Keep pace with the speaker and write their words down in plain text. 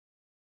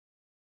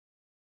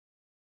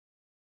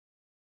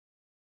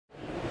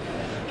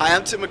Hi,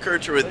 I'm Tim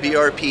McKercher with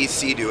BRP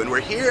Sea-Doo, and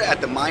we're here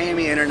at the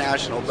Miami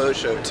International Boat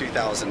Show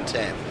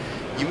 2010.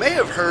 You may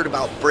have heard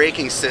about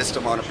braking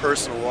system on a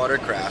personal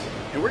watercraft,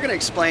 and we're going to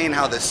explain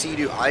how the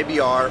Sea-Doo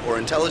IBR, or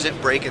Intelligent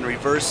Brake and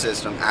Reverse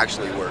System,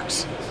 actually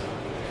works.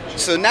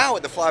 So now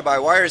with the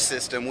fly-by-wire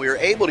system, we are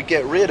able to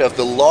get rid of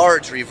the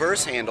large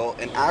reverse handle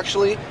and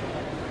actually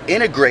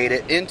integrate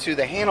it into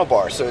the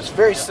handlebar. So it's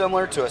very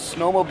similar to a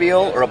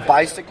snowmobile or a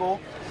bicycle,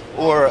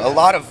 or a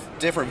lot of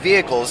different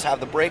vehicles have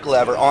the brake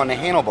lever on the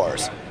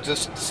handlebars.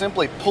 Just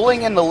simply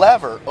pulling in the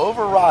lever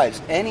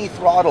overrides any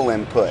throttle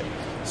input.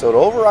 So it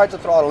overrides the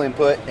throttle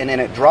input, and then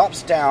it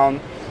drops down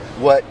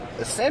what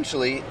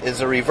essentially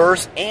is a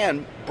reverse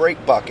and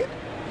brake bucket.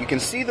 You can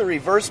see the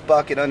reverse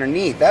bucket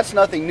underneath. That's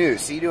nothing new.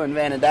 Sea-Doo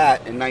invented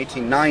that in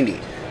 1990.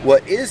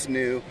 What is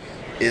new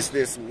is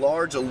this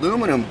large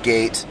aluminum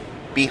gate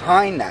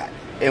behind that.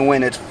 And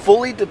when it's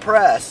fully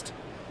depressed,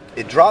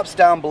 it drops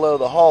down below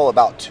the hull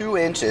about 2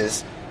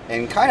 inches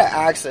and kind of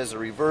acts as a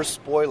reverse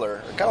spoiler,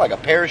 or kind of like a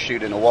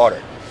parachute in the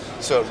water.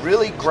 So it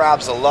really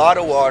grabs a lot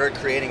of water,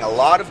 creating a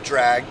lot of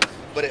drag,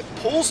 but it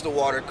pulls the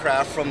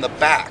watercraft from the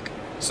back.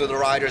 So the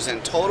rider's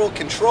in total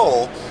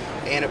control,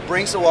 and it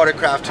brings the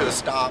watercraft to a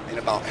stop in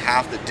about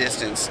half the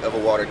distance of a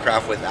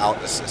watercraft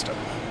without the system.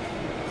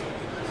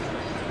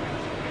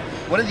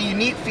 One of the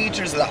unique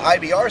features of the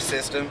IBR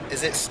system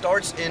is it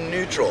starts in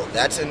neutral.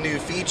 That's a new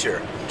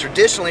feature.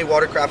 Traditionally,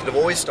 watercraft have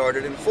always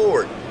started in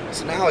forward.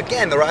 So now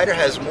again, the rider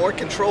has more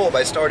control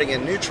by starting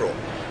in neutral.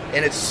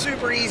 And it's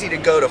super easy to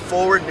go to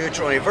forward,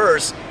 neutral, and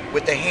reverse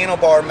with the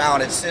handlebar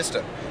mounted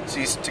system.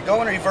 So to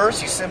go in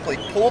reverse, you simply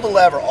pull the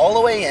lever all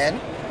the way in.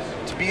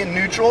 To be in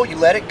neutral, you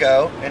let it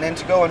go. And then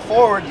to go in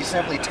forward, you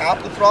simply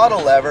tap the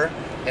throttle lever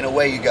and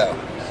away you go.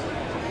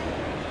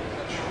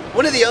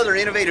 One of the other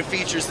innovative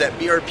features that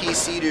BRP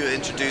Sea-Doo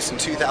introduced in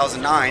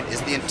 2009 is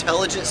the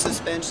Intelligent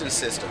Suspension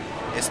System.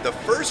 It's the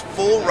first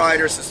full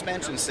rider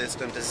suspension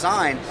system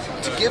designed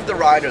to give the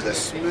rider the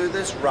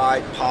smoothest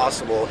ride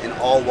possible in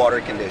all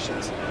water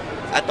conditions.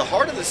 At the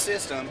heart of the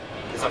system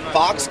is a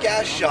Fox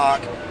gas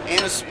shock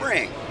and a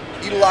spring,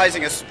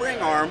 utilizing a spring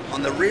arm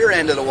on the rear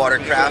end of the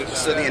watercraft,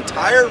 so the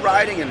entire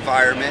riding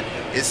environment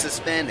is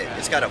suspended.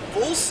 It's got a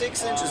full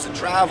 6 inches of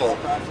travel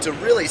to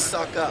really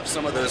suck up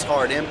some of those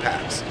hard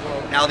impacts.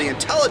 Now the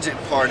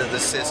intelligent part of the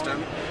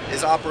system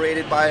is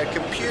operated by a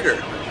computer.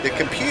 The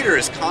computer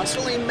is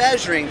constantly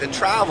measuring the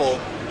travel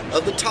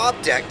of the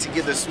top deck to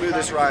give the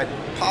smoothest ride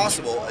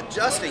possible,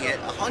 adjusting it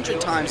 100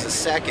 times a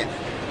second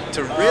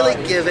to really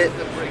give it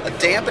a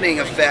dampening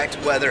effect,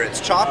 whether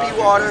it's choppy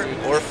water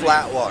or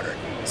flat water.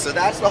 So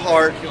that's the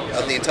heart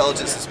of the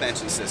Intelligent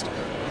Suspension System.